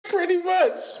Pretty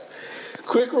much.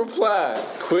 Quick reply.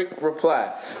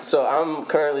 So I'm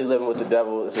currently living with the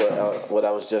devil is what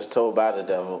I was just told by the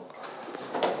devil.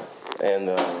 And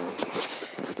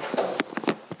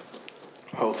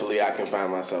hopefully I can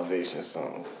find my salvation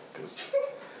soon.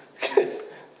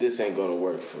 Because this ain't going to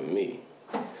work for me.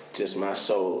 Just my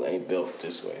soul ain't built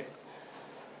this way.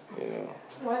 You know.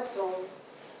 What soul?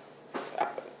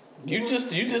 You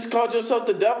just called yourself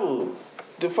the devil.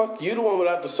 The fuck, you the one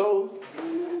without the soul.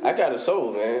 I got a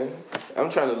soul, man. I'm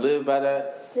trying to live by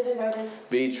that. Didn't notice.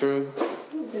 Be true.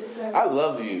 I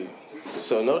love you.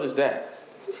 So notice that.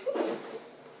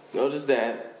 Notice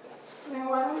that.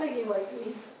 No, I don't think you like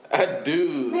me. I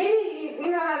do. Maybe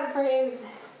you know that phrase,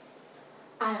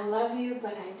 I love you,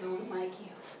 but I don't like you.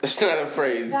 That's not a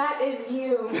phrase. That is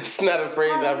you. It's not a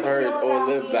phrase I've heard or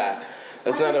lived by.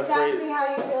 That's not a phrase. Exactly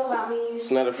how you feel about me. It's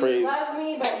not a phrase. You love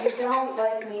me, but you don't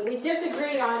like me. We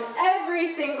disagree on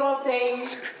every single thing.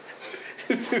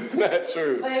 This is not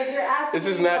true. Like, you're asking this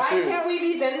is me, not why true. can't we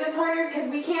be business partners? Because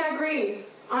we can't agree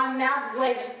on now,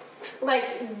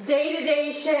 like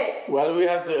day-to-day shit. Why do we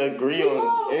have to agree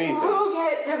on anything? People who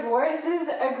get divorces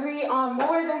agree on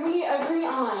more than we agree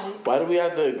on. Why do we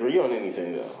have to agree on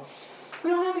anything, though?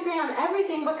 We don't have to agree on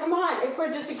everything, but come on, if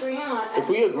we're disagreeing on everything. If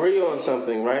we agree on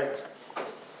something, right?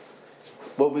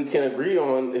 What we can agree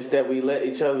on is that we let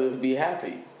each other be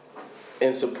happy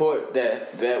and support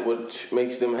that which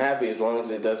makes them happy as long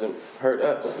as it doesn't hurt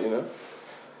us, you know?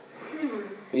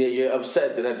 Yeah, you're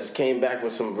upset that I just came back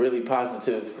with some really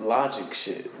positive logic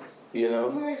shit, you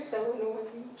know? You were so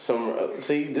annoying.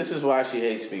 See, this is why she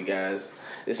hates me, guys.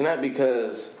 It's not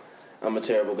because I'm a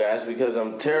terrible guy. It's because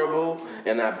I'm terrible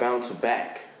and I bounce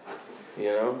back, you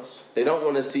know? They don't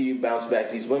want to see you bounce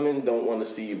back. These women don't want to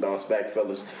see you bounce back,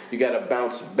 fellas. You got to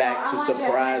bounce back to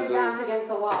surprise them. I want you to bounce against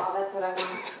the wall. That's what I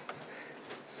want.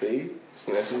 See?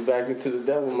 Now she's back into the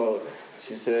devil mode.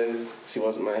 She says she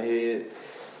wants my head.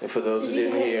 And for those who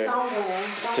didn't hear,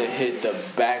 to hit the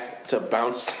back, to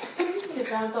bounce to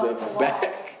bounce off the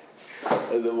back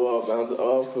of the wall. Bounce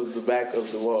off of the back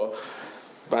of the wall.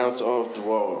 Bounce off the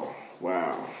wall.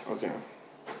 Wow. Okay.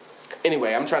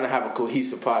 Anyway, I'm trying to have a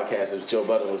cohesive podcast, as Joe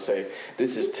Budden would say.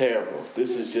 This is terrible.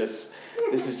 This is just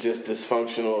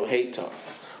dysfunctional hate talk.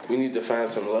 We need to find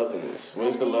some love in this.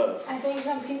 Where's the love? I think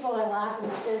some people are laughing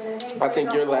at this. I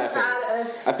think you're laughing.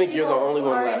 I think you're the only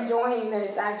one laughing. Enjoying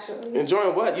this, actually.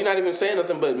 Enjoying what? You're not even saying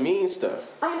nothing but mean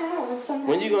stuff. I know. Sometimes.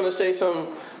 When you gonna say some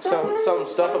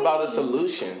stuff about a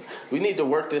solution? We need to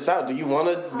work this out. Do you want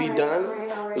to be done?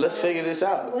 All right, Let's figure this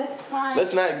out.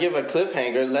 Let's not give a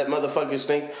cliffhanger. Let motherfuckers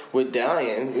think we're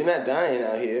dying. We're not dying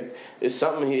out here. There's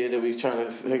something here that we're trying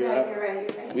to figure out. You're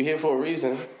right. We're here for a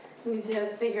reason. We need to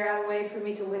figure out a way for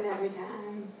me to win every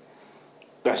time.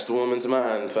 That's the woman's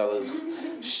mind, fellas.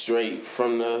 Straight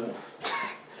from the.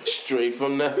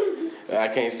 I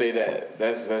can't say that.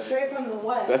 That's straight from the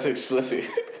what? That's explicit.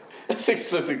 That's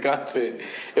explicit content.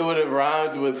 It would have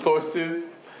rhymed with horses.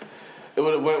 It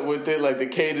would have went with it like the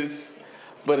cadence,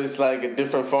 but it's like a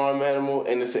different farm animal,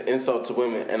 and it's an insult to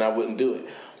women, and I wouldn't do it.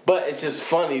 But it's just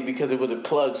funny because it would have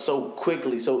plugged so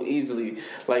quickly, so easily,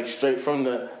 like straight from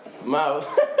the mouth.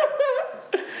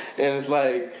 And it's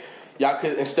like, y'all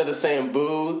could, instead of saying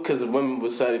boo, because the women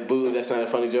would say boo, that's not a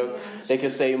funny joke, they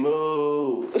could say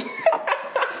moo.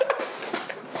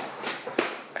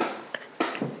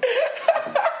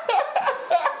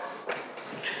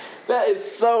 That is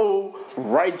so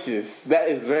righteous. That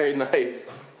is very nice.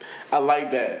 I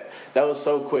like that. That was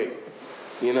so quick,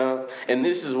 you know? And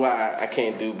this is why I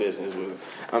can't do business with.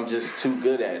 I'm just too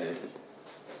good at it.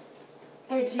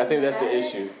 I think that's the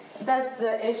issue. That's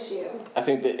the issue. I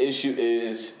think the issue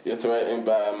is you're threatened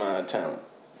by my talent.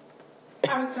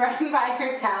 I'm threatened by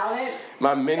your talent?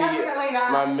 My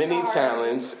many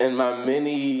talents and my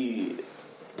many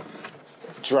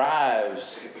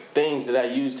drives, things that I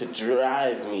use to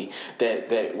drive me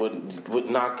that would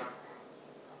knock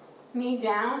me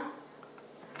down?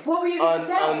 What were you going to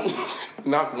say?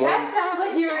 Knock one. That sounds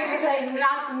like you were going to say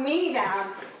knock me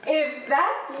down. If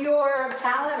that's your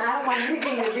talent, I don't want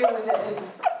anything to do with it.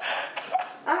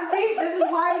 See, this is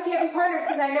why we can't be partners,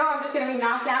 because I know I'm just going to be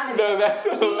knocked down. No, that's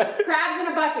crabs in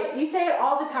a bucket. You say it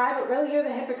all the time, but really you're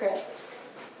the hypocrite.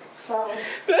 So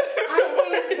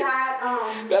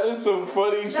that is some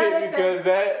funny shit, because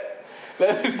that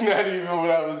is not even what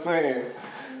I was saying.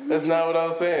 That's not what I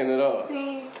was saying at all.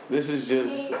 See, this is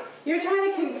just. You're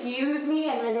trying to confuse me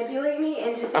and manipulate me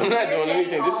into. I'm not doing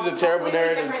anything. This is a terrible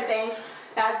narrative. Different thing.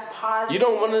 That's positive. You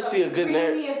don't want to see a good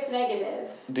narrative. Really, it's negative.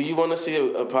 Do you want to see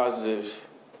a positive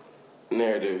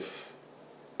narrative,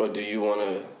 or do you want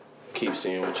to keep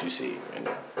seeing what you see right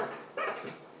now?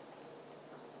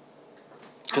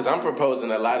 Because I'm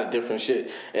proposing a lot of different shit,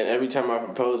 and every time I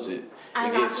propose it,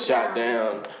 it gets shot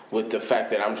down with the fact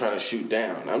that I'm trying to shoot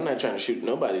down. I'm not trying to shoot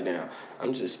nobody down.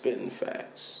 I'm just spitting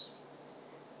facts.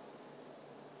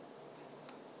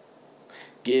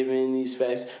 Giving these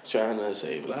facts, trying to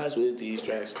save lives with these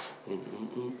tracks. Now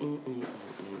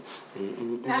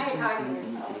you're talking to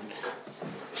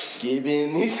yourself.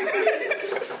 Giving these...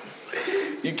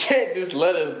 You can't just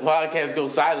let a podcast go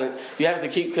silent. You have to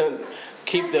keep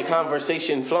the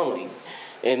conversation flowing.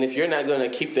 And if you're not going to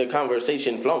keep the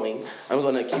conversation flowing, I'm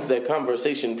going to keep the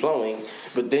conversation flowing.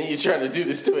 But then you're trying to do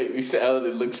this to make me sound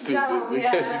and look stupid. No,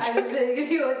 because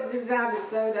you sounded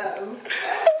so dumb.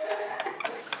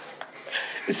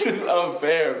 This is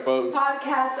unfair, folks.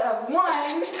 Podcast of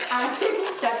one, I'm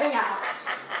stepping out.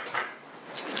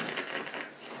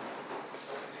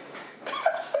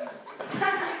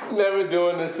 Never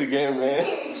doing this again, man.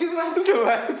 Too much.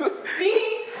 See,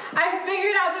 I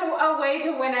figured out a way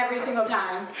to win every single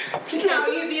time. See how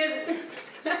easy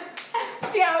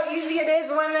it is,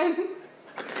 women.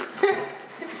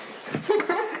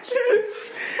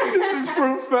 This is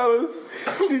proof, fellas.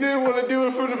 She didn't want to do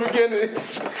it from the beginning.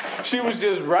 She was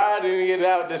just riding it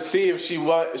out to see if she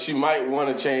might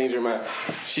want to change her mind.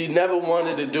 She never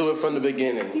wanted to do it from the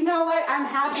beginning. You know what? I'm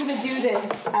happy to do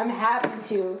this. I'm happy to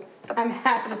do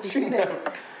this.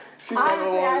 Honestly,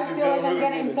 I feel like I'm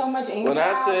getting so much anger. When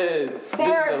I said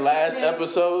this is the last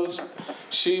episode,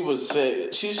 she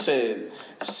said,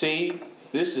 see,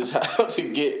 this is how to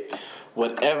get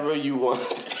whatever you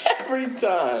want every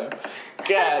time.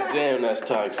 God damn, that's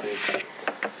toxic.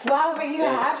 Wow, but you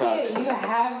have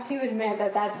to admit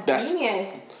that's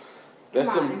genius.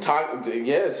 That's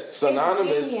yes,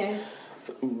 synonymous. Genius.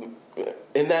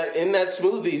 In that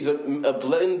smoothie's a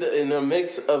blend in a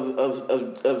mix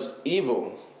of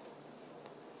evil.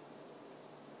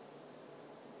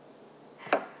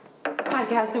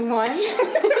 Podcast of one.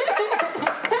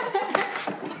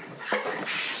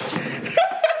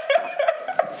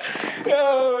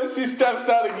 Oh, she steps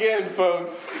out again,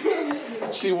 folks.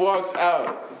 She walks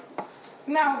out.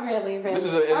 No, really. This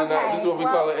is an in and out. This is what we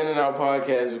call an in and out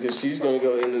podcast because she's going to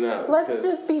go in and out. Let's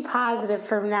just be positive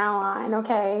from now on,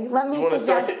 okay? Let me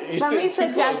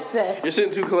suggest this. You're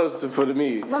sitting too close for the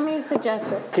meeting. Let me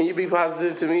suggest it. Can you be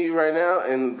positive to me right now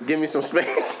and give me some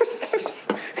space?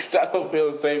 Because I don't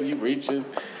feel safe. You reaching.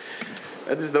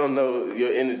 I just don't know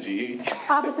your energy.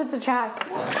 Opposites attract.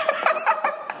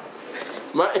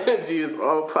 My energy is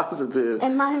all positive.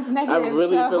 And mine's negative. I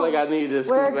really feel like I need to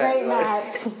scoot back. We're a great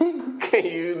match.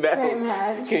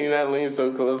 Can you not lean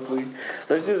so closely?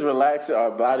 Let's just relax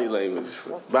our body language.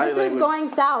 This is going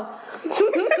south.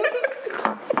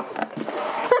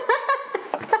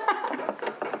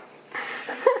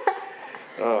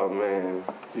 Oh, man.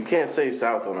 You can't say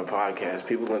south on a podcast.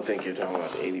 People going to think you're talking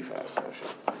about the 85 South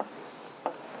shit.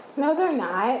 No, they're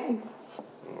not.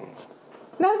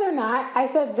 No, they're not. I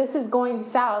said this is going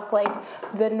south, like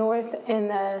the north and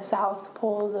the south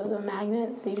poles of the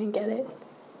magnets. You didn't get it?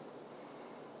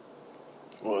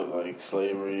 What, like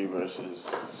slavery versus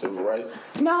civil rights?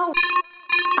 No.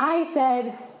 I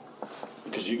said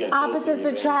because you got opposites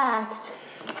attract.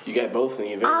 You got both in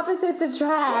your veins. Opposites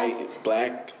attract. White,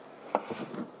 black.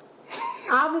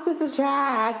 Opposites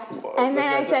attract. And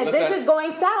then I said, this is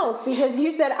going south. Because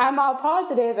you said, I'm all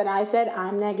positive. And I said,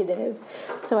 I'm negative.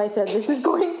 So I said, this is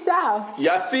going south.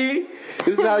 Y'all see?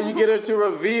 This is how you get her to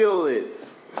reveal it.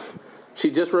 She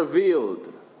just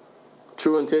revealed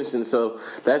true intention. So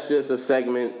that's just a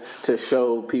segment to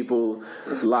show people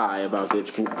lie about their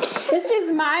truth. This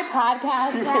is my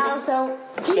podcast now. So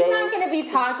he's not going to be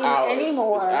talking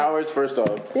anymore. It's ours, first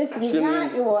off. This is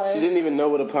not yours. She didn't even know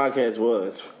what a podcast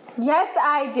was. Yes,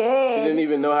 I did. She didn't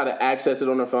even know how to access it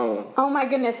on her phone. Oh my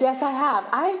goodness, yes I have.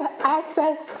 I've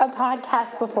accessed a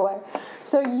podcast before.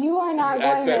 So you are not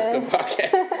going to... Access the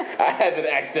podcast. I haven't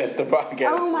accessed the podcast.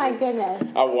 Oh my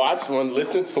goodness. I watched one,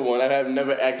 listened to one. I have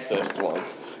never accessed one.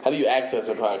 How do you access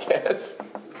a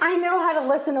podcast? I know how to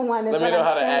listen to one. Let me know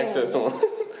how to access one.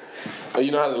 Oh,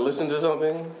 you know how to listen to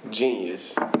something?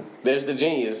 Genius. There's the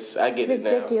genius. I get it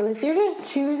now. Ridiculous. You're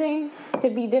just choosing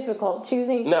to be difficult.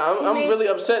 No, I'm really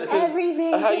upset because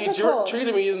how difficult. You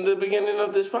treated me in the beginning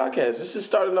of this podcast. This is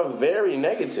starting off very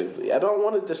negatively. I don't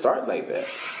want it to start like that.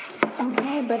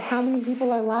 Okay, but how many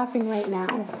people are laughing right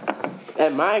now?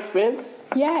 At my expense?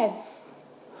 Yes.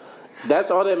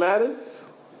 That's all that matters?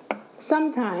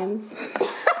 Sometimes.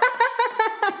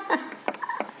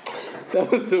 That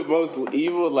was the most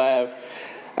evil laugh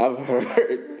I've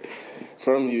heard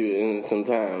from you in some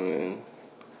time, man.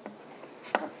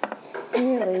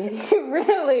 Really?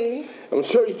 Really? I'm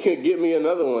sure you can get me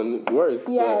another one worse,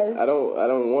 yes. but I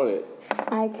don't want it.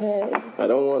 I could. I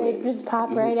don't want It it. just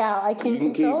pop right out. I can't You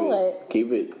can control it.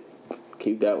 Keep it.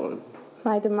 Keep that one.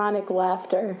 My demonic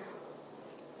laughter.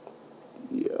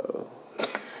 Yo.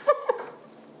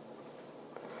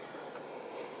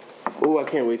 Oh, I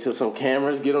can't wait till some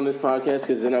cameras get on this podcast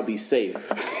because then I'll be safe.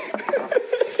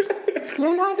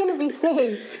 You're not going to be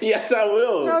safe. Yes, I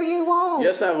will. No, you won't.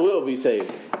 Yes, I will be safe.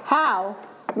 How?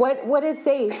 What is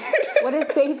safe? What is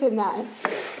safe in that?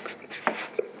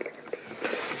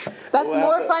 That's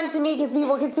more fun to me because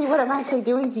people can see what I'm actually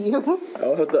doing to you.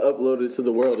 I'll have to upload it to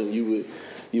the world, and you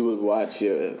would watch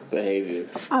your behavior.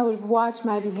 I would watch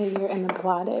my behavior and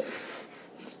applaud it.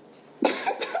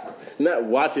 Not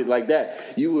watch it like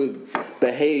that. You would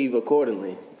behave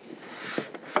accordingly.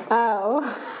 Oh.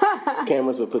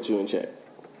 Cameras will put you in check.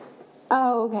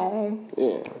 Oh, okay.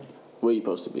 Yeah. Where you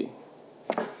supposed to be?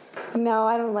 No,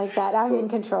 I don't like that. I'm in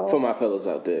control. For my fellas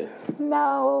out there.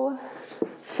 No.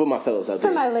 For my fellas out there.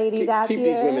 For my ladies out keep here.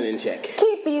 Keep these women in check.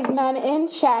 Keep these men in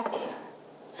check.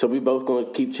 So we both going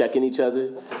to keep checking each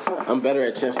other? I'm better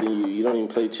at chess than you. You don't even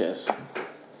play chess.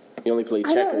 You only play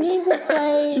checkers. I don't need to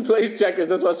play. She plays checkers.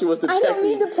 That's why she wants to check me. I don't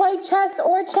need to play chess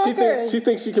or checkers. She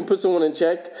thinks she can put someone in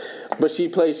check, but she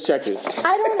plays checkers.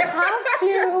 I don't have to.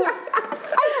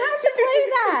 I don't have to play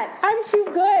that. I'm too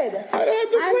good.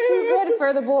 I'm too good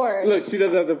for the board. Look, she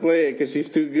doesn't have to play it because she's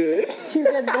too good. Too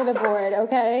good for the board,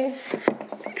 okay?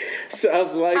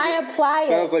 Sounds like I apply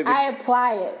it. Like I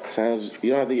apply it. Sounds.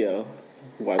 You don't have to yell.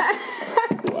 Watch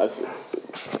it. Watch it.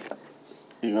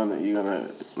 You're gonna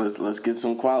let's get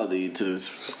some quality to this.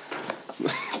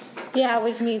 Yeah,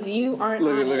 which means you aren't.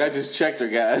 Look! I just checked her,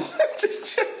 guys. I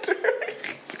just checked her.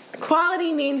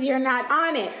 Quality means you're not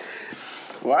on it.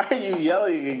 Why are you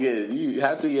yelling again? You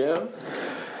have to yell.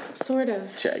 Sort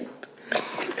of. Checked.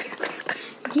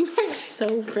 You are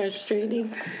so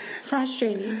frustrating.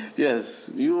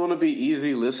 Yes, you want to be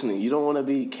easy listening. You don't want to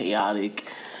be chaotic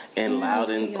and loud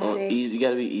and easy. You got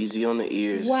to be easy on the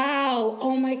ears. Wow!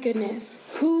 Oh my goodness.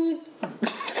 Who's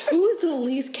the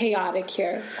least chaotic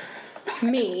here?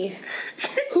 Me.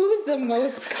 Who's the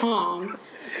most calm?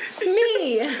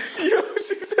 Me.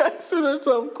 She's asking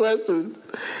herself questions.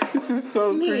 This is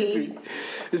so creepy.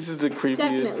 This is the creepiest.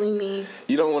 Definitely me.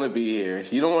 You don't want to be here.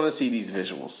 You don't want to see these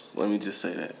visuals. Let me just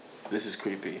say that. This is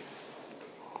creepy.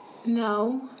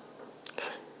 No.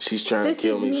 She's trying to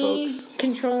kill me, folks. This is me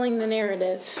controlling the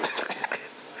narrative.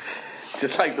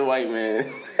 Just like the white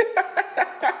man.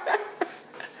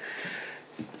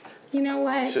 You know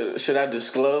what? Should I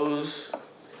disclose?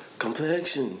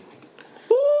 Complexion.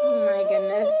 Oh my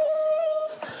goodness.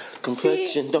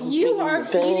 Complexion. See, don't you are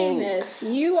feeding this.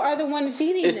 You are the one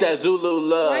feeding it's this. It's that Zulu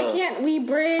love. Why can't we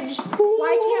bridge the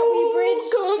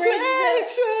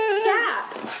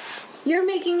gap? You're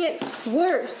making it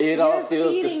worse. It all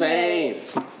feels the same.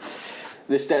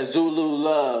 This that Zulu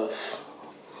love.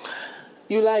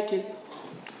 You like it.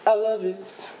 I love it.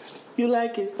 You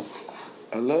like it.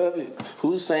 I love it.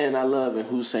 Who's saying I love and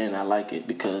who's saying I like it?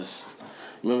 Because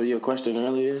remember your question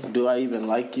earlier? Do I even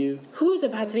like you? Who's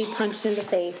about to be punched in the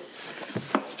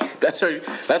face? That's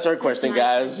her question,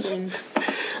 guys.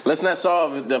 Let's not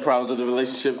solve the problems of the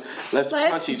relationship. Let's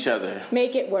punch each other.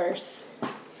 Make it worse.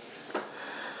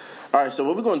 All right, so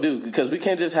what we're going to do, because we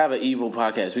can't just have an evil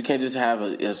podcast. We can't just have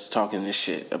us talking this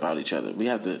shit about each other. We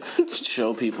have to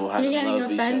show people how to love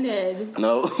each other.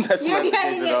 No, that's not the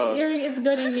case at all. It's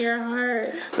good in your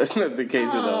heart. That's not the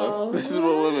case at all. This is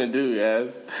what women do,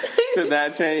 guys. To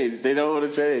not change. They don't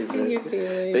want to change.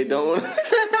 They don't want to.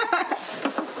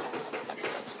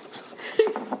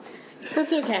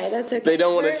 That's okay. They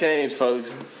don't want to change,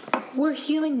 folks. We're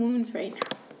healing wounds right now.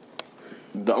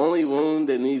 The only wound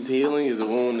that needs healing is a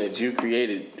wound that you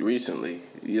created recently.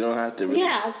 You don't have to. Really...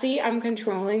 Yeah, see, I'm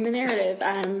controlling the narrative.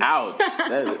 Ouch!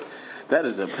 That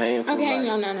is a painful. Okay,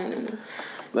 no.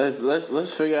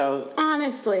 Let's figure out.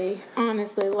 Honestly,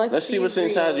 let's see what's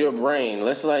inside your brain.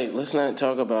 Let's not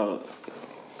talk about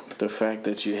the fact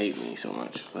that you hate me so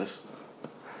much.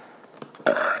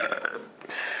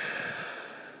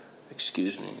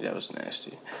 Excuse me, that was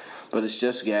nasty. But it's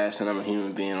just gas, and I'm a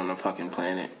human being on a fucking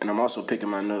planet. And I'm also picking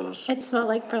my nose. It smelled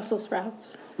like Brussels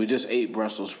sprouts. We just ate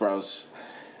Brussels sprouts.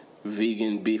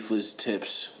 Vegan, beefless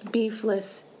tips.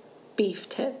 Beefless beef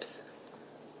tips.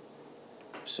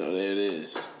 So there it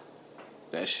is.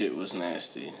 That shit was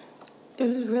nasty. It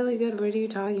was really good. What are you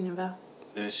talking about?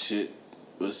 That shit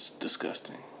was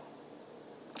disgusting.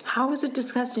 How was it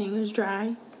disgusting? It was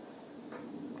dry.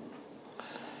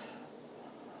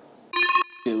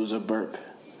 It was a burp.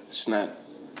 It's not.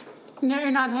 No,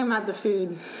 you're not talking about the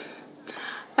food.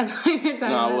 I thought you were talking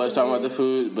No, about I was the talking about the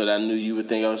food. food, but I knew you would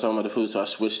think I was talking about the food, so I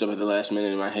switched up at the last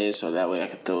minute in my head, so that way I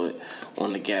could throw it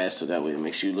on the gas, so that way it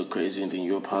makes you look crazy, and then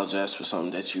you apologize for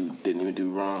something that you didn't even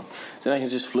do wrong. Then I can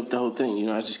just flip the whole thing, you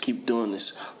know. I just keep doing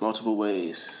this multiple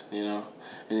ways, you know,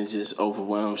 and it just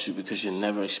overwhelms you because you're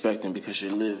never expecting, because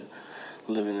you're living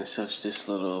in such this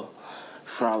little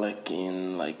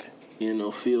frolicking, like, you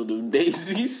know, field of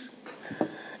daisies.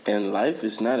 And life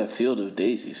is not a field of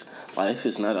daisies. Life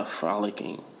is not a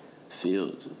frolicking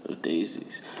field of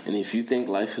daisies. And if you think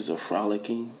life is a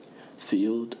frolicking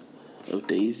field of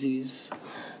daisies,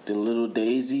 then little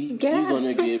Daisy, you're going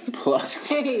to get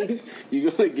plucked.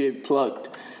 You're going to get plucked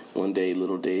one day,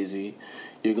 little Daisy.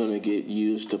 You're going to get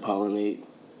used to pollinate,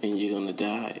 and you're going to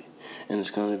die. And it's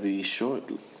going to be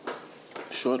short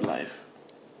life.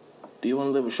 Do you want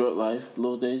to live a short life,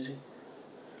 little Daisy?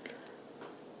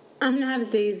 I'm not a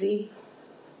daisy.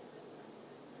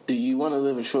 Do you want to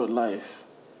live a short life?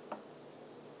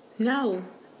 No.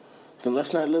 Then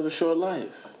let's not live a short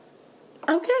life.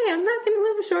 Okay, I'm not going to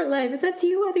live a short life. It's up to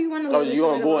you whether you want to live a short life. Oh,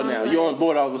 you're on board now. You're on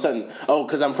board all of a sudden. Oh,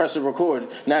 because I'm pressing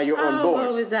record. Now you're on board.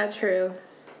 Oh, is that true?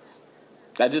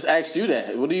 I just asked you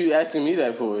that. What are you asking me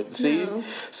that for? See? No.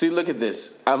 See, look at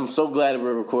this. I'm so glad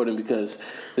we're recording because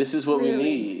this is what we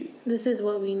need. This is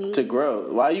what we need. To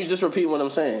grow. Why are you just repeating what I'm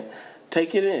saying?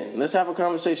 Take it in. Let's have a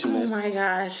conversation, miss. Oh, my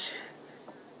gosh.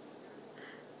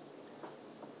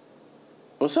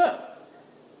 What's up?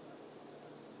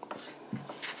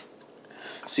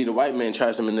 See, the white man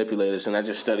tries to manipulate us, and I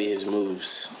just study his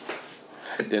moves.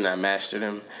 Then I master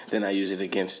them. Then I use it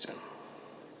against him.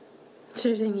 So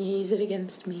you're saying you use it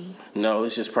against me? No,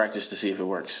 it's just practice to see if it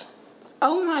works.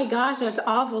 Oh, my gosh, that's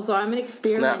awful. So I'm an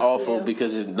experiment. It's not awful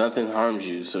because nothing harms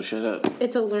you, so shut up.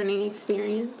 It's a learning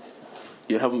experience.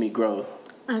 You're helping me grow.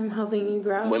 I'm helping you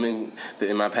grow. Women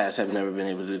in my past have never been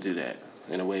able to do that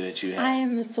in a way that you have. I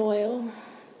am the soil.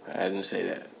 I didn't say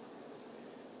that.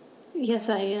 Yes,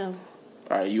 I am.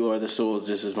 All right, you are the soil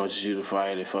just as much as you the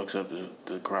fire that fucks up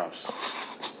the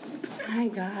crops. My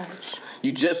gosh.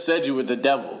 You just said you were the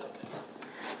devil.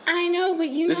 I know, but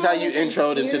you know. This is how you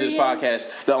introed into this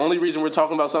podcast. The only reason we're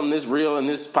talking about something this real and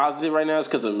this positive right now is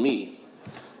because of me.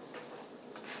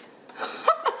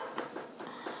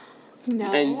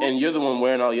 No. And you're the one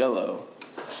wearing all yellow.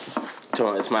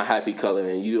 So it's my happy color,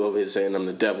 and you over here saying I'm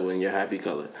the devil in your happy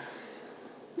color.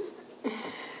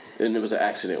 And it was an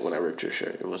accident when I ripped your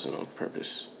shirt. It wasn't on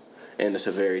purpose. And it's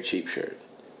a very cheap shirt.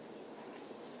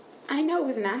 I know it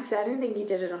was an accident. I didn't think you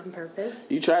did it on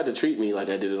purpose. You tried to treat me like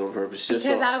I did it on purpose. Just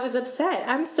because I was upset.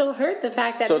 I'm still hurt. The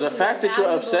fact that so the fact that you're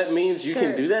upset means you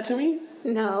can do that to me?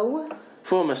 No.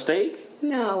 For a mistake?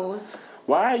 No.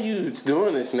 Why are you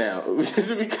doing this now? Is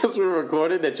it because we're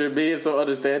recorded that you're being so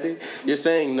understanding? You're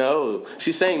saying no.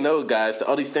 She's saying no, guys, to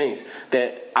all these things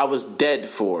that I was dead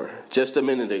for just a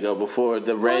minute ago before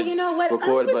the red you know what?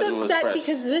 record button was pressed. I was upset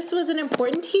because this was an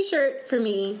important t-shirt for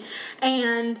me,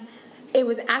 and it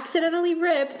was accidentally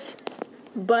ripped,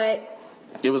 but...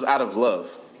 It was out of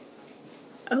love.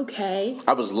 Okay.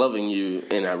 I was loving you,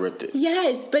 and I ripped it.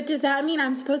 Yes, but does that mean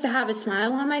I'm supposed to have a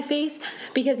smile on my face?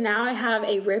 Because now I have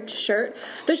a ripped shirt.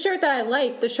 The shirt that I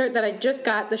like, the shirt that I just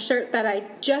got, the shirt that I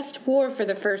just wore for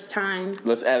the first time.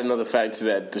 Let's add another fact to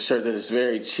that. The shirt that is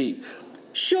very cheap.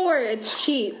 Sure, it's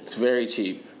cheap. It's very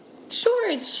cheap. Sure,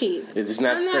 it's cheap. It's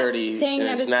not sturdy, and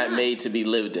it's not made to be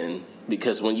lived in.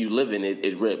 Because when you live in it,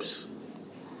 it rips.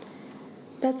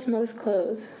 That's most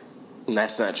clothes. And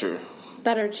that's not true.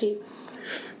 That are cheap.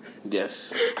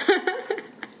 Yes.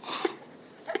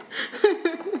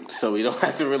 So we don't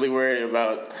have to really worry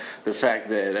about the fact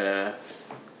that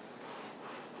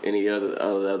any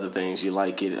other things you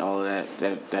like it, all of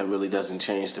that really doesn't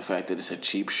change the fact that it's a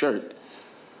cheap shirt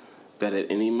that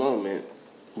at any moment,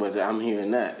 whether I'm here or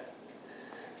not,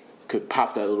 could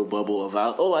pop that little bubble of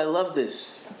oh, I love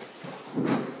this.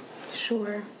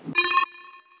 Sure.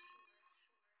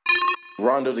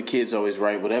 Rondo the Kid's always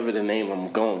right, whatever the name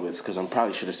I'm going with, because I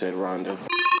probably should have said Rondo.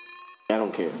 I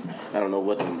don't care. I don't know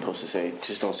what I'm supposed to say.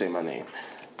 Just don't say my name.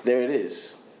 There it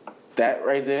is. That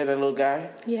right there, that little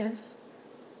guy, Yes.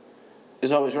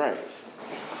 is always right.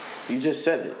 You just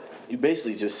said it. You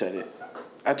basically just said it.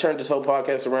 I turned this whole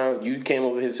podcast around. You came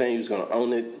over here saying you was going to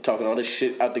own it, talking all this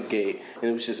shit out the gate, and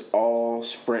it was just all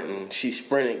sprinting. She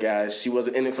sprinted, guys. She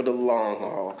wasn't in it for the long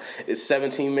haul. It's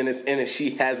 17 minutes in, and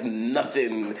she has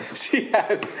nothing. She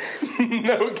has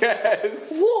no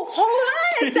gas. Well, hold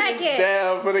on a second. She's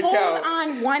down for the count. Hold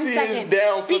on one second. She is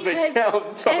down for the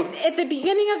count, folks. At the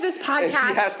beginning of this podcast, and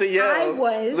she has to yell. I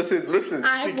was. Listen.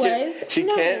 She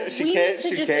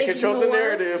can't control the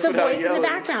narrative the without voice yelling. in the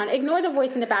background. Ignore the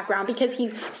voice in the background because he's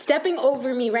is stepping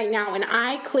over me right now, and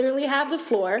I clearly have the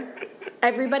floor.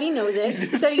 Everybody knows it,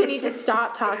 so you need to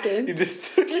stop talking. You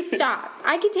just stop.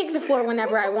 I can take the floor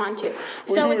whenever I want to.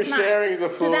 So we were it's not. sharing the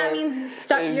floor, so that means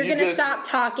you're going to stop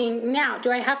talking now.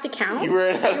 Do I have to count? Do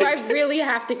I really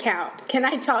have to count? Can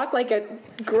I talk like a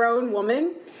grown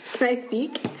woman? Can I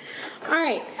speak? All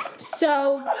right.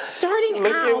 So starting out.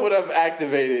 Look at what I've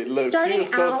activated. Look, she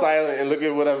was so silent, and look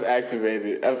at what I've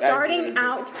activated.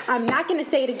 I'm not going to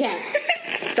say it again.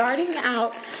 Starting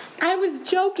out. I was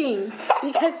joking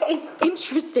because it's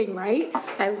interesting, right?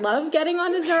 I love getting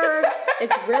on his nerves.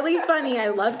 It's really funny. I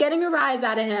love getting a rise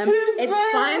out of him. It's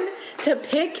fun to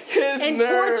pick and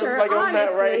torture, like honestly. I'm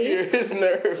not right here. His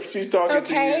nerve. She's talking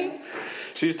to you.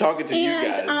 She's talking to you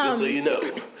guys, just so you know.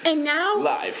 And now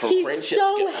live from he's Francesca.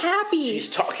 so happy. She's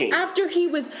talking. After he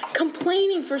was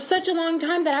complaining for such a long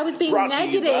time that I was being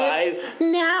negative,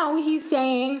 now he's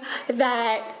saying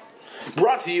that...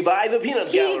 Brought to you by the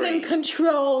Peanut Gallery. He's in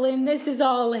control, and this is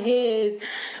all his.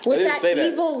 With that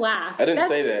evil laugh. I didn't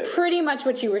say that. That's pretty much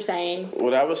what you were saying.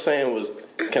 What I was saying was,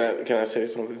 can I say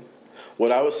something?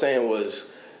 What I was saying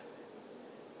was,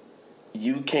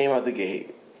 you came out the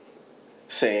gate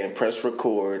saying, press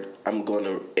record, I'm going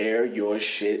to air your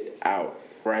shit out,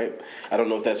 right? I don't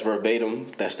know if that's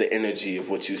verbatim. That's the energy of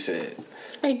what you said.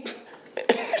 I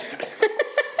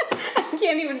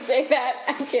can't even say that.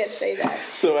 I can't say that.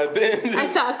 So at the end... I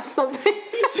thought of something.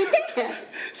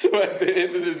 So at the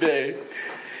end of the day,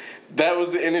 that was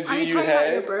the energy you had. Are you talking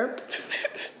about your burp?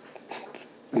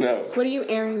 No. What are you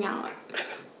airing out?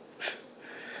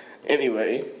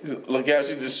 Anyway, look how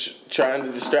she's just trying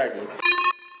to distract me.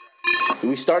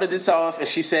 We started this off, and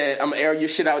she said, I'm gonna air your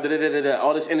shit out,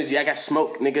 all this energy. I got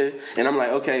smoke, nigga. And I'm like,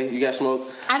 okay, you got smoke.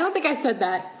 I don't think I said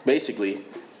that. Basically,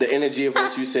 the energy of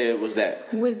what you said was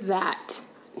that.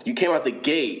 You came out the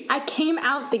gate. I came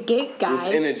out the gate, guys.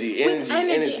 With energy.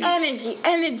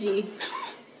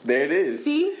 There it is.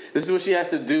 See? This is what she has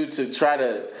to do to try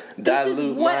to dilute my energy. This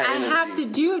is what I have to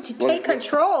do to take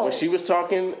control. When she was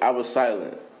talking, I was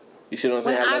silent. You see what I'm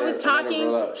saying? When I was talking,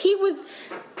 he was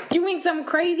doing some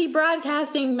crazy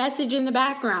broadcasting message in the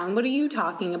background. What are you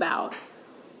talking about?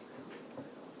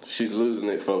 She's losing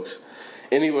it, folks.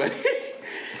 Anyway,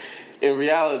 in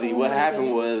reality, what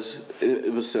happened was,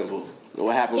 it was simple.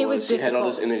 What happened was she had all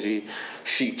this energy.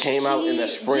 She came out in a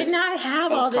sprint did not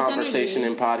have all of this conversation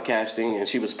energy. and podcasting, and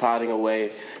she was potting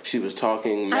away. She was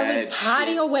talking mad I was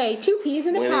potting away. 2 peas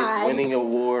in a pie. Winning a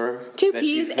war. 2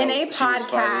 peas in a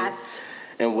podcast.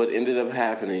 And what ended up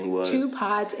happening was 2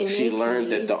 pods in she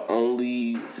learned that the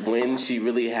only win she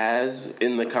really has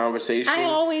in the conversation I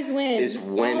always win. is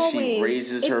when she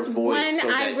raises her voice so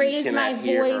that you cannot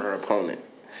hear her opponent.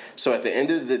 So at the end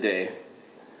of the day,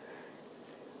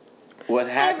 what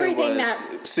happened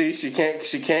see, she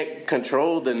can't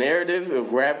control the narrative or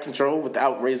grab control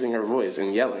without raising her voice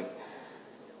and yelling.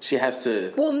 She has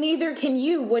to. Well, neither can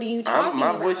you. What are you talking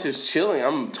about? My voice is chilling.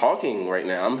 I'm talking right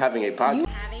now. I'm having a podcast.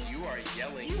 You are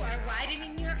yelling. You are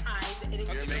widening your eyes and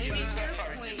explaining your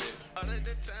point.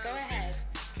 Go ahead.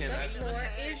 The floor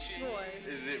is yours.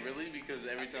 Is it really? Because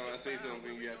every time I say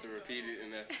something, you have to repeat it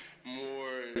in a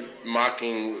more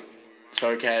mocking,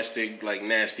 sarcastic, like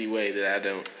nasty way that I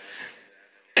don't.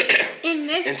 In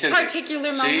this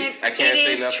particular moment,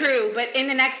 it is true, but in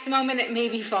the next moment, it may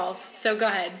be false. So go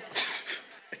ahead.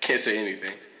 I can't say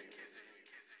anything.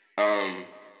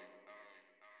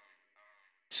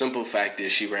 Simple fact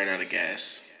is she ran out of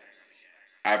gas.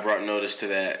 I brought notice to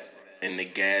that, and the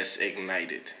gas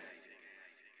ignited.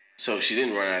 So she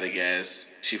didn't run out of gas.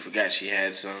 She forgot she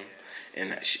had some,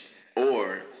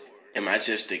 or am I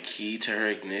just the key to her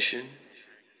ignition?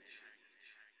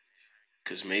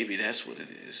 Because maybe that's what it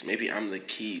is. Maybe I'm the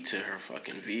key to her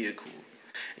fucking vehicle.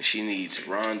 And she needs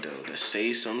Rondo to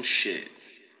say some shit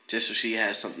just so she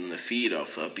has something to feed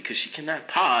off of, because she cannot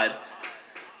pod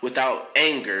without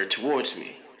anger towards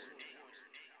me.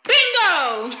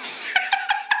 Bingo!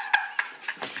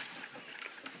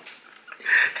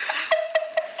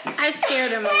 I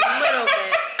scared him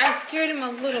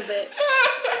a little bit.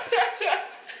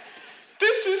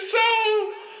 This is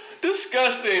so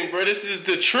disgusting, bro. This is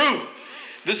the truth.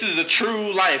 This is the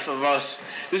true life of us.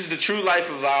 This is the true life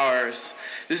of ours.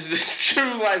 This is the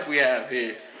true life we have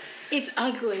here. It's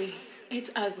ugly.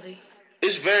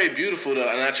 It's very beautiful, though,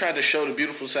 and I tried to show the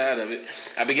beautiful side of it.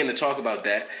 I began to talk about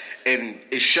that, and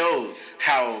it showed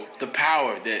how the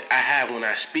power that I have when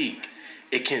I speak,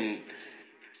 it can,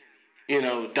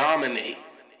 dominate.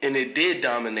 And it did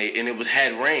dominate, and it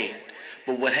had rain.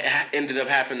 But what ended up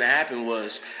having to happen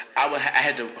was I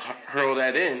had to hurl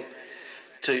that in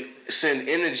to send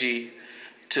energy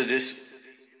to this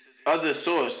other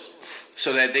source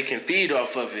so that they can feed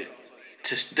off of it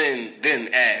to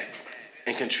then add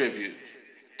and contribute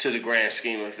to the grand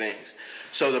scheme of things.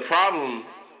 So the problem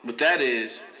with that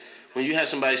is when you have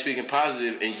somebody speaking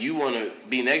positive and you want to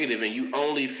be negative and you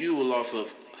only fuel off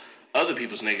of other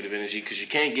people's negative energy because you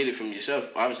can't get it from yourself.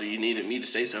 Obviously, you needed me to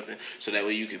say something so that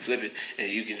way you can flip it and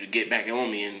you can get back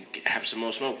on me and have some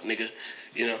more smoke, nigga.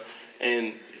 You know,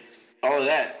 and all of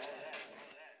that.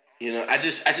 You know, I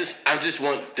just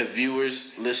want the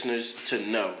viewers, listeners to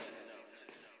know.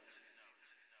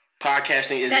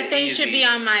 Podcasting isn't easy. That they should be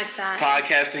on my side.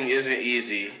 Podcasting isn't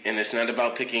easy, and it's not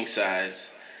about picking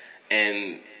sides.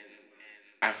 And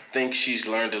I think she's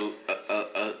learned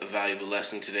a valuable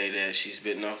lesson today that she's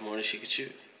bitten off more than she could chew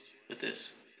with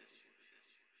this.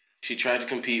 She tried to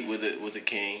compete with a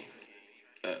king,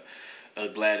 a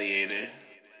gladiator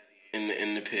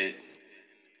in the pit,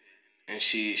 and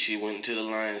she went into the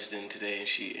lion's den today, and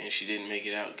she didn't make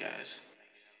it out, guys.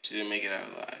 She didn't make it out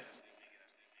alive.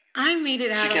 I made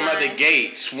it out alive. She came out the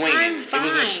gate swinging. I'm fine. It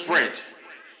was a sprint.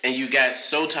 And you got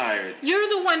so tired. You're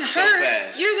the one hurt. So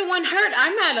fast. You're the one hurt.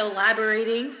 I'm not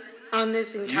elaborating on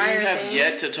this entire thing. You have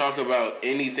yet to talk about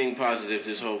anything positive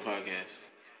this whole podcast.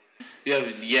 You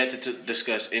have yet to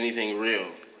discuss anything real.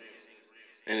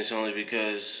 And it's only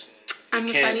because I'm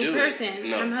a funny person.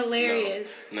 No, I'm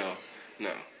hilarious. No.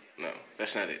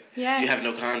 That's not it. Yes. You have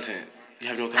no content. I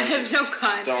have no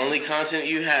content. The only content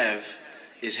you have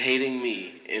is hating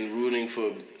me and rooting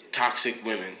for toxic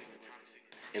women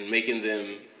and making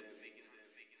them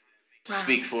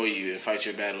speak for you and fight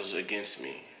your battles against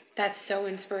me. That's so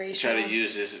inspirational. Try to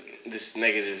use this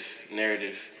negative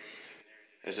narrative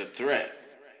as a threat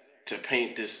to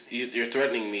paint this. You're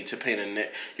threatening me to paint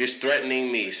you're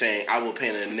threatening me, saying I will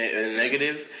paint a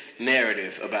negative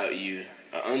narrative about you,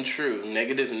 an untrue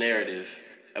negative narrative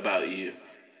about you,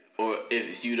 or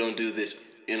if you don't do this,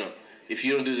 if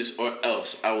you don't do this, or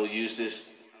else I will use this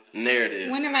narrative.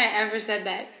 When have I ever said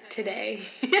that? Today.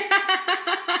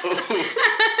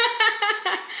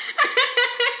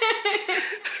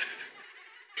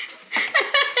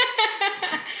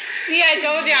 See, I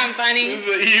told you I'm funny. This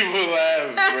is an evil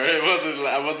laugh, bro.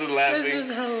 I wasn't laughing. This is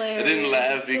hilarious. I didn't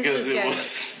laugh because it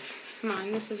was. Come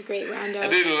on, this is great, Rondo. I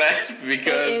didn't laugh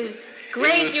because it is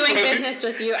great doing business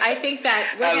with you. I think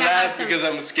that we're gonna laugh have some because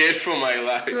I'm scared for my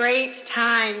life. Great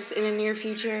times in the near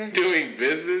future. Doing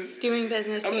business? Doing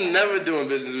business. I'm never doing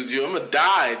business with you. I'm gonna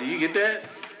die. Do you get that?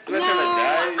 I'm not trying to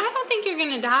die. I don't think you're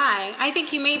gonna die. I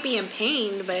think you may be in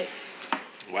pain, but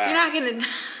wow. You're not gonna die.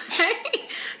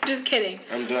 Just kidding.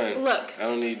 I'm done. Look. I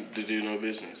don't need to do no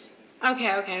business.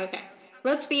 Okay.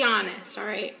 Let's be honest, all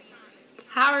right?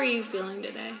 How are you feeling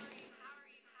today?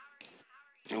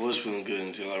 I was feeling good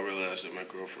until I realized that my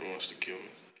girlfriend wants to kill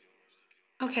me.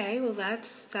 Okay, well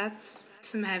that's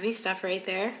some heavy stuff right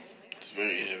there. It's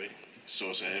very heavy. So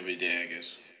it's a heavy day, I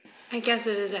guess. I guess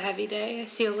it is a heavy day. I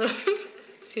see a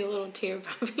little tear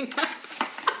popping up.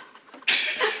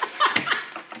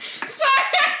 Sorry,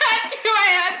 I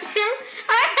had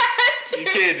to. You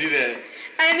can't do that.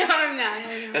 I know I'm not.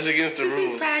 I know. That's against the rules.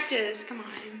 This is practice. Come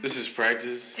on. This is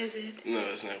practice? Is it? No,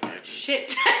 it's not practice.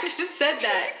 Shit, I just said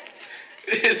that.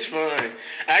 It's fine.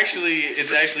 Actually,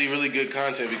 it's actually really good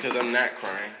content because I'm not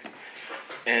crying.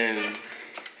 And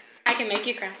I can make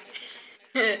you cry.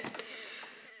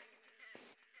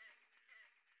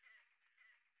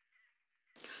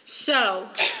 So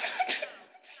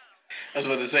I was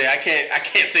about to say I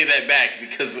can't say that back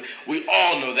because we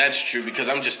all know that's true because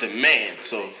I'm just a man,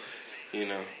 so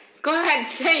Go ahead and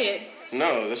say it.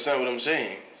 No, that's not what I'm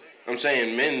saying. I'm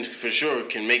saying men for sure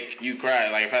can make you cry.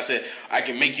 Like if I said I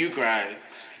can make you cry,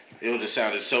 it would have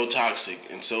sounded so toxic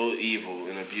and so evil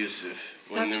and abusive.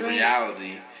 When that's in right.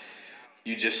 reality,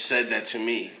 you just said that to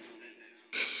me.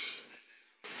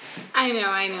 I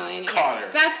know.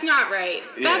 Carter. That's not right.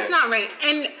 Yeah. That's not right.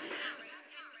 And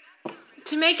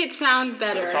to make it sound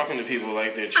better, I'm talking to people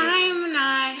like they're children. I'm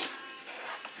not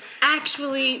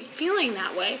actually feeling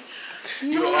that way.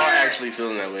 You are actually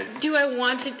feeling that way. Do I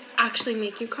want to actually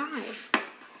make you cry?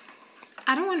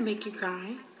 I don't want to make you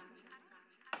cry.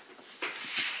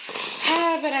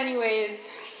 But anyways,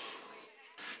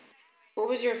 what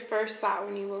was your first thought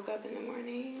when you woke up in the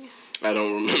morning? I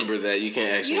don't remember that. You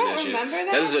can't ask me that shit. You don't remember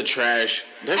that? That is a trash.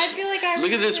 I feel like I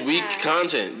look at this remember weak that.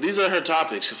 content. These are her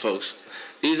topics, folks.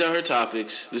 These are her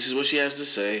topics. This is what she has to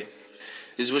say.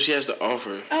 This is what she has to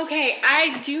offer. Okay,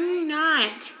 I do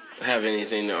not have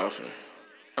anything to offer.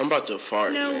 I'm about to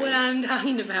fart. know man. what I'm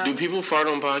talking about. Do people fart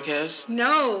on podcasts?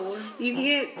 No, you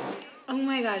can't. Oh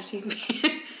my gosh, you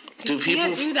can't. Do people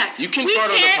can't do that? You can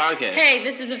fart on the podcast. Hey,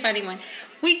 this is a funny one.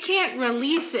 We can't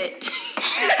release it.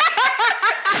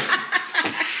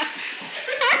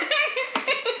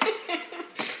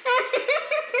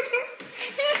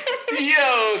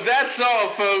 that's all,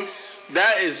 folks.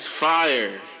 That is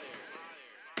fire.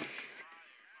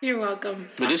 You're welcome.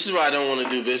 But this is why I don't want to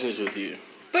do business with you.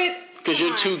 But because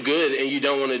you're too good and you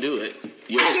don't want to do it.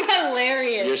 I'm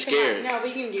hilarious. You're scared. No,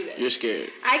 we can do this. You're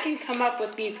scared. I can come up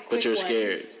with these quick But you're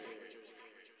scared. ones.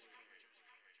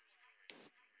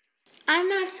 I'm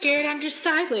not scared. I'm just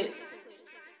silent.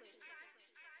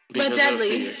 Because but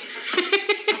deadly.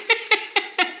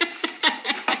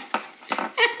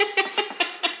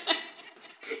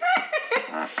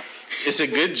 It's a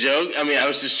good joke. I mean, I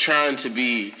was just trying to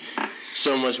be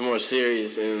so much more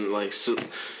serious and like.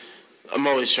 I'm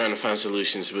always trying to find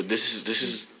solutions, but this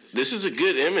is a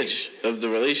good image of the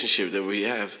relationship that we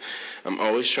have. I'm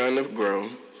always trying to grow,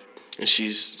 and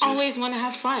she's just always want to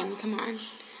have fun. Come on.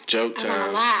 Joke time. I want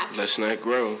to laugh. Let's not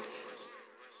grow.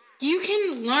 You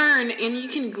can learn and you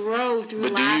can grow through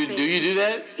laughing. But do you do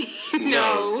that?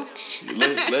 No.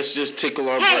 Let's just tickle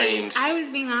our brains. I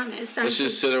was being honest. Let's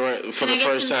just sit around for the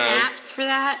first time. Can I get some snaps for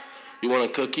that? You want a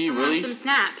cookie? I really? want some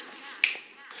snaps.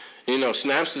 You know,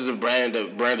 Snaps is a brand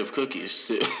of cookies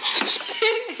too.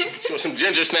 So some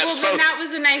ginger snaps, well, folks. That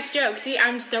was a nice joke. See,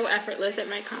 I'm so effortless at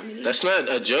my comedy. That's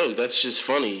not a joke. That's just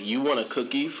funny. You want a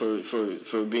cookie for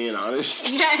being honest?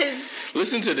 Yes.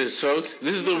 Listen to this, folks.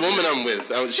 This is the woman I'm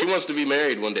with. She wants to be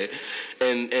married one day,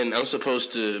 and I'm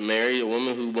supposed to marry a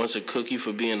woman who wants a cookie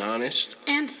for being honest.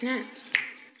 And snaps.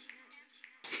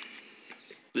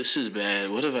 This is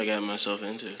bad. What have I got myself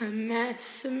into? A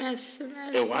mess.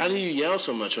 And why do you yell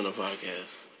so much on a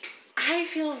podcast? I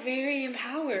feel very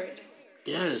empowered.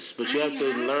 Yes, but you have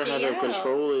to learn how to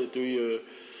control it through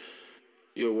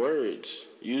your words.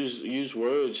 Use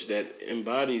words that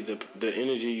embody the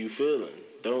energy you feeling.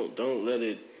 Don't let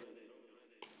it.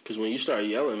 Because when you start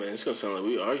yelling, man, it's gonna sound like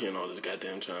we arguing all this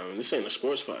goddamn time. And this ain't a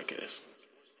sports podcast.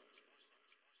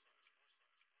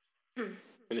 And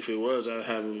if it was, I'd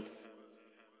have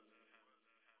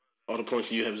all the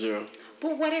points. You have 0.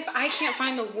 But what if I can't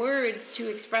find the words to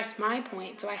express my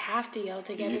point, so I have to yell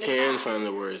to get it across? You can find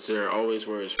the words. There are always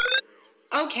words.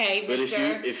 Okay, but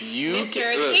mister. if you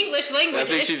Mister, look, the English language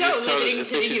is so limiting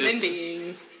to the human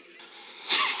being.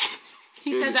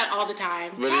 He says that all the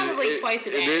time. Probably twice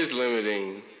a day. It is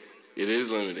limiting.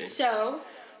 So?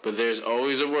 But there's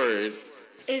always a word.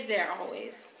 Is there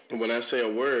always? When I say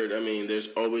a word, I mean there's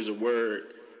always a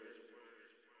word.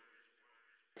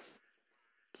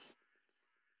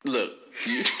 Look.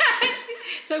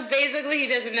 So basically he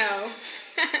doesn't know.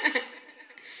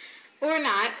 Or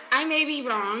not. I may be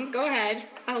wrong. Go ahead.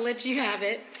 I'll let you have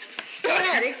it. Go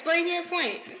ahead. Explain your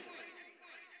point.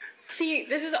 See,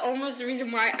 this is almost the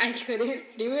reason why I couldn't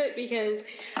do it, because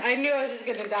I knew I was just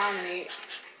going to dominate.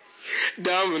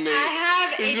 Dominate.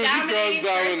 I have a dominating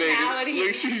personality.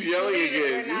 Look, she's yelling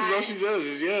again. This is all she does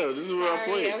is yell. This is what I'm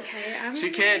pointing. Okay.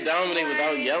 She can't dominate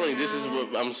without yelling. This is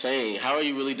what I'm saying. How are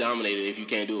you really dominating if you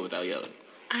can't do it without yelling?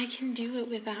 I can do it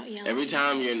without yelling. Every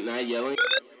time you're not yelling,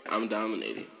 I'm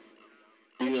dominating.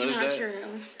 You notice that?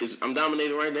 True. I'm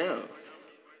dominating right now.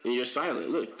 And you're silent.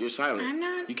 Look, you're silent. I'm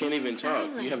not. You can't even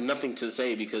silent. talk. You have nothing to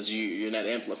say because you're not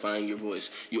amplifying your voice.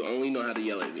 You only know how to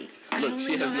yell at me. Look,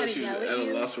 she's at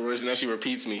a loss for words. Now she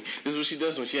repeats me. This is what she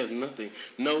does when she has nothing.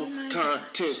 No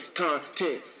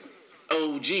content.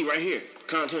 OG right here.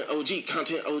 Content OG,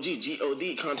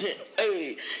 G-O-D, content.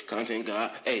 Hey, content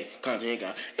God. Hey, content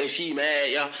God. Hey, she mad,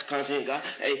 y'all. Content God.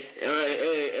 Hey,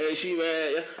 she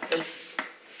mad, yeah. Hey.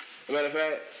 Matter of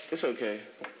fact, it's okay.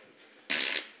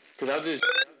 Cause I'll just.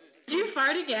 Did you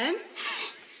fart again?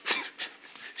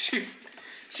 She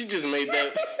just made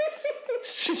that. You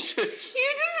just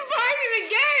farted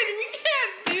again. We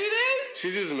can't do this.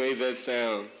 She just made that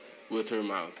sound with her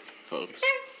mouth, folks.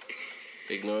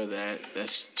 Ignore that.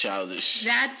 That's childish.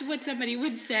 That's what somebody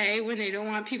would say when they don't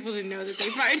want people to know that they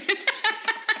farted.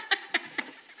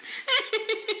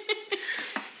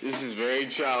 This is very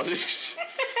childish.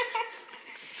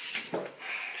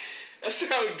 I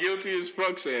sound guilty as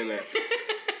fuck saying that.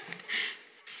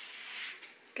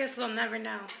 Guess they'll never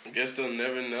know. Guess they'll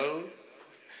never know?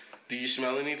 Do you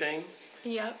smell anything?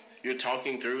 Yep. You're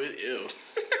talking through it? Ew.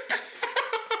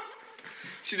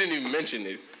 She didn't even mention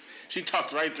it. She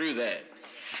talked right through that.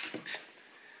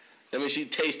 That means she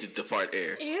tasted the fart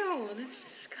air. Ew, that's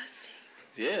disgusting.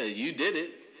 Yeah, you did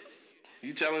it.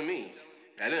 You telling me.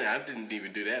 I didn't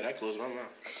even do that. I closed my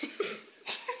mouth.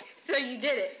 So you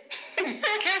did it.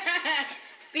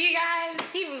 See, guys?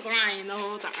 He was lying the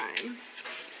whole time.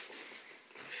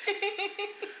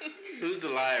 Who's the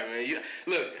liar, man?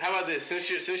 Look, how about this? Since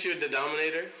you're the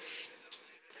dominator,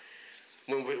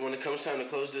 When it comes time to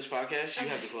close this podcast, you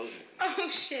have to close it. Oh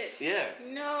shit. Yeah.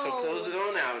 No. So close it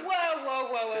on out.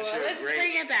 Whoa. Let's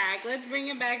bring it back. Let's bring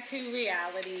it back to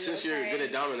reality. Since you're good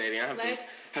at dominating, I have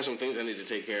some things I need to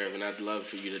take care of, and I'd love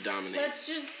for you to dominate.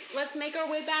 Let's make our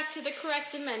way back to the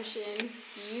correct dimension.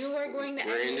 You are going to.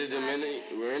 We're in the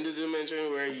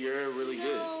dimension where you're really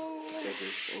good at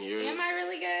this, and you're. Am I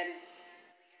really good?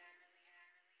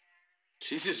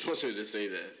 She just wants me to say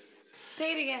that.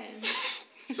 Say it again.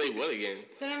 Say what again?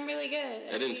 That I'm really good.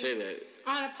 I didn't say that.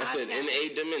 On a podcast. I said in a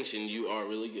dimension, you are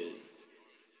really good.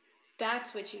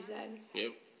 That's what you said.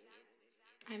 Yep.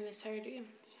 I misheard you.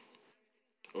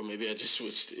 Or maybe I just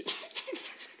switched it.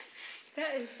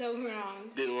 That is so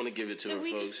wrong. Didn't want to give it to her, folks.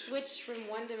 So we just switched from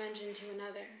one dimension to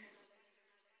another.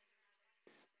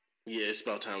 Yeah, it's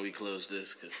about time we close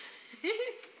this, because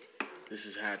this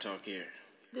is High Talk Here.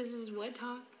 This is what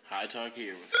talk? High Talk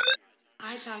Here.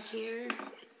 I Talk Here.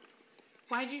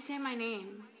 Why'd you say my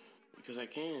name? Because I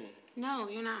can. No,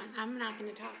 you're not. I'm not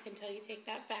going to talk until you take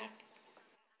that back.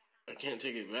 I can't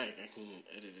take it back. I can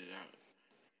edit it out.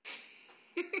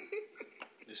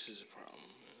 This is a problem,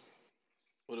 man.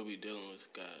 What are we dealing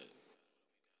with, God?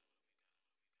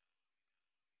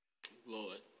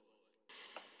 Lord.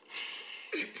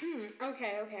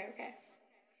 Okay.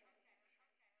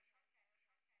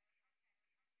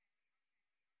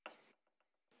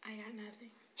 I got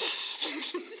nothing.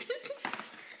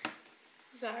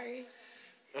 Sorry.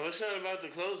 Oh, it's not about the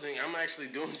closing. I'm actually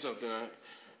doing something,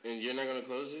 and you're not going to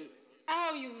close it?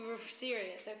 Oh, you were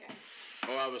serious. Okay.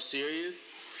 Oh, I was serious?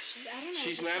 I don't know.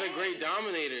 She's not a great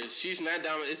dominator. She's not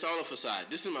dominant. It's all a facade.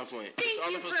 This is my point. Thank it's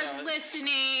all you a facade. for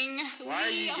listening. Why are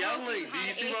you yelling? Do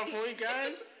you see my point,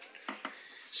 guys?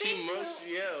 She must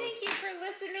yell. Thank you for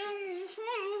listening.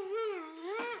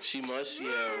 She must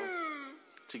yell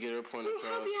to get her point across.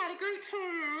 I hope you had a great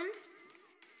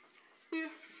time.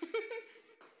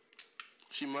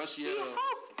 She must yell. We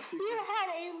hope you had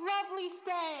a lovely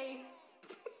stay.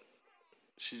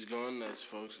 She's going nuts,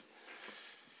 folks.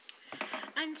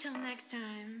 Until next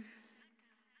time.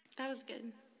 That was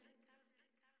good.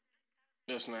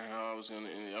 That's not how I was going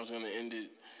to end it. I was going to end it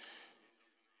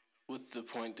with the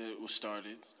point that was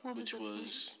started, which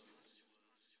was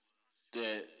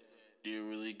that you're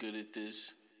really good at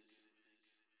this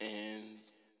and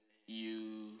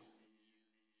you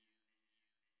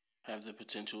have the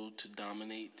potential to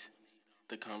dominate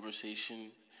the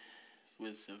conversation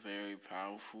with a very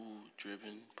powerful,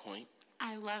 driven point.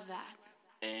 I love that.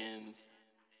 And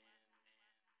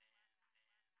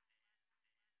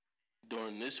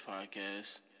during this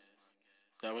podcast,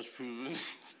 that was proven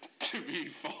to be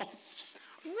false.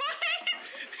 What?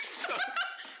 Fuck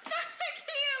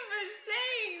him for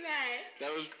saying that.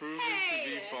 That was proven to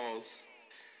be false.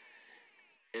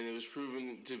 And it was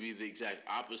proven to be the exact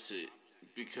opposite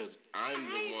because I'm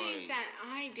the one. I think that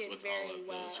I did with very all of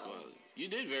well. Those qualities. You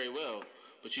did very well,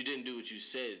 but you didn't do what you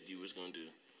said you was going to do.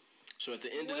 So at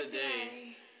the end of the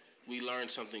day, we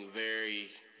learned something very,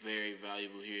 very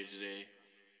valuable here today.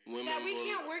 That we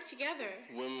can't work together.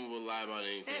 Women will lie about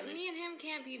anything. That me and him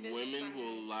can't be business Women partners.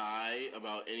 will lie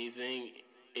about anything,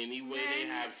 any way they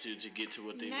have to get to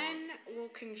what they want. Men will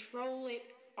control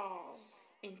it all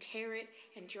and tear it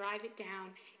and drive it down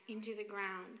into the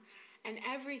ground. And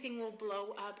everything will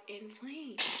blow up in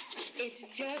flames. It's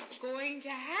just going to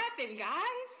happen,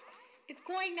 guys. It's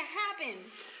going to happen.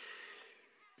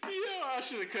 Yo, I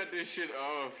should have cut this shit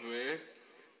off, man.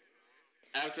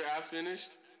 After I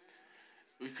finished,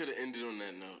 we could have ended on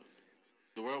that note.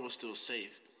 The world was still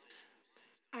safe.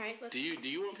 All right, let's... Do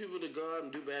you want people to go out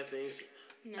and do bad things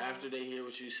after they hear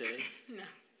what you say? No.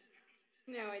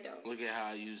 No, I don't. Look at how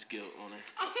I used guilt on her.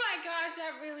 Oh my gosh,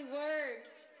 that really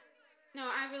worked. No,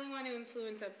 I really want to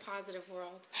influence a positive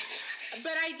world.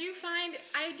 But I do find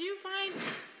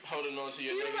holding on to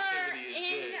your negativity is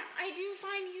good. I do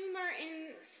find humor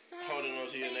in some holding on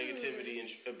to your negativity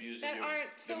and abusing that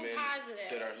aren't so the men positive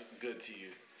that are good to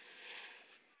you.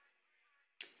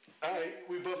 All right,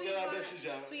 we both got our message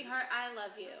out. Sweetheart, I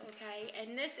love you, okay?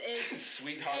 And this is...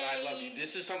 Sweetheart, I love you.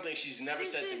 This is something she's never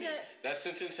said to me. That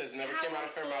sentence has never come out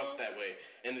of her mouth that way.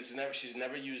 And she's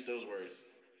never used those words.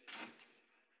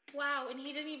 Wow, and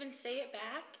he didn't even say it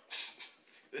back?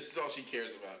 This is all she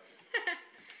cares about.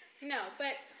 No,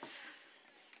 but...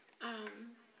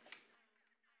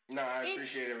 No, I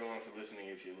appreciate everyone for listening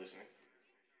if you're listening.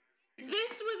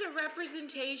 This was a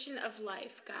representation of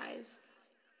life, guys.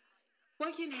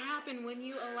 What can happen when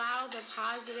you allow the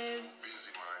positive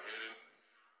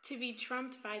to be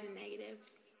trumped by the negative?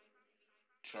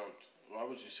 Trumped? Why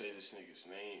would you say this nigga's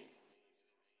name?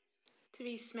 To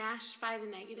be smashed by the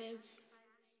negative.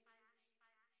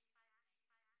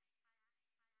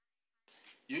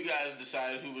 You guys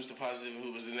decided who was the positive and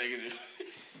who was the negative.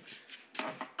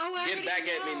 Oh, Get back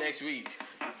at me next week.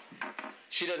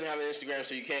 She doesn't have an Instagram,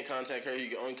 so you can't contact her. You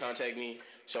can only contact me.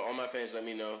 So all my fans, let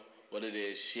me know what it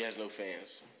is. She has no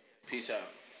fans. Peace out.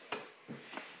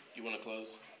 You want to close?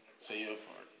 Say your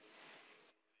part.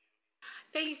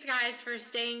 Thanks, guys, for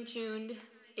staying tuned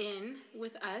in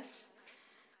with us.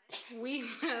 We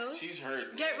will. She's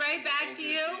hurt. Get right She's back injured, to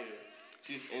you. Yeah.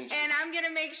 She's injured. And I'm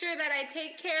gonna make sure that I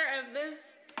take care of this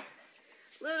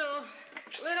little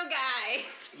guy.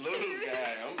 Little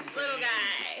guy. Little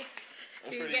guy.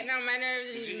 You're getting on my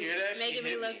nerves. Did you hear that? Making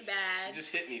me look bad. She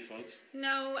just hit me, folks.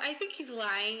 No, I think he's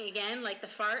lying again, like the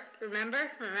fart.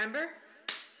 Remember?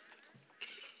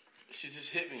 She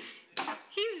just hit me.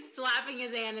 He's slapping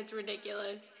his hand. It's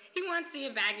ridiculous. He wants to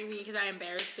get back at me because I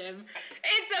embarrassed him.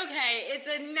 It's okay. It's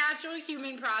a natural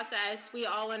human process. We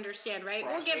all understand, right?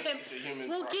 We'll give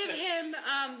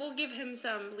him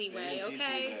some leeway,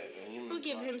 okay? We'll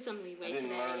give him some leeway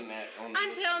today. Learn that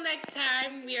Until next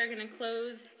time, we are gonna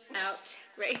close out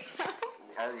right now.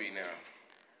 Are we now?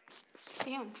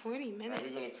 Damn, 40 minutes. Are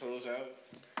we gonna close out?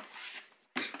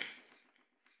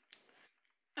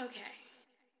 Okay.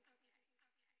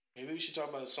 Maybe we should talk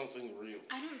about something real.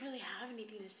 I don't really have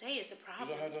anything to say. It's a problem.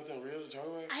 You don't have nothing real to talk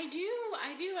about? I do,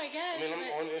 I guess. I mean,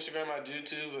 I'm on Instagram, I do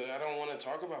too, but I don't want to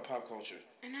talk about pop culture.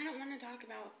 And I don't want to talk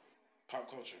about... Pop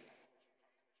culture.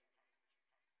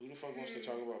 Who the fuck wants to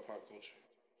talk about pop culture?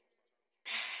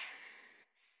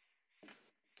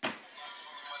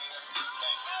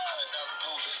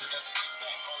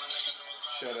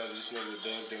 Shout out to this nigga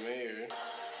Doug DeMayer,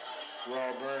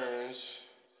 Raw Burns,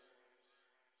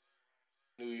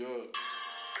 New York.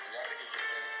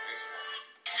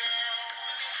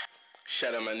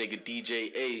 Shout out my nigga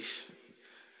DJ Ace.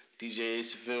 DJ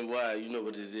Ace of NY, you know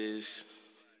what it is.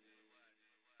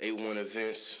 A1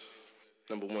 Events,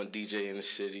 #1 DJ in the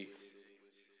city.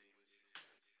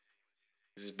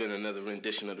 This has been another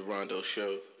rendition of the Rondo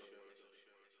Show.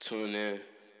 Tune in.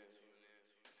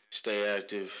 Stay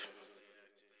active.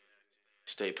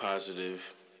 Stay positive.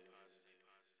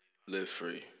 Live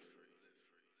free.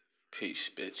 Peace,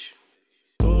 bitch.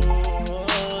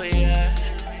 Oh, yeah,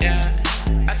 yeah.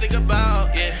 I think about,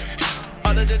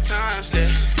 all of the times that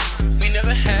we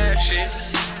never had shit.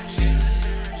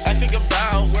 I think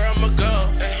about where I'ma go,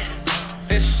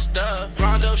 It's the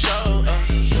Rondo Show,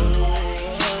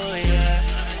 Oh, yeah,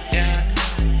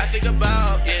 yeah. I think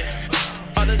about,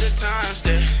 all of the times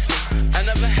that I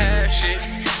never had shit,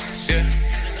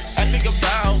 I think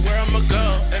about where I'ma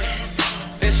go,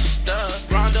 It's the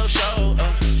Rondo Show,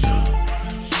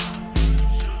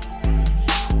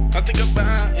 I think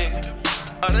about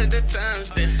all of the times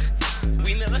that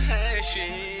we never had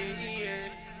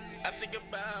shit. I think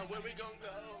about where we gon'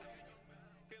 go.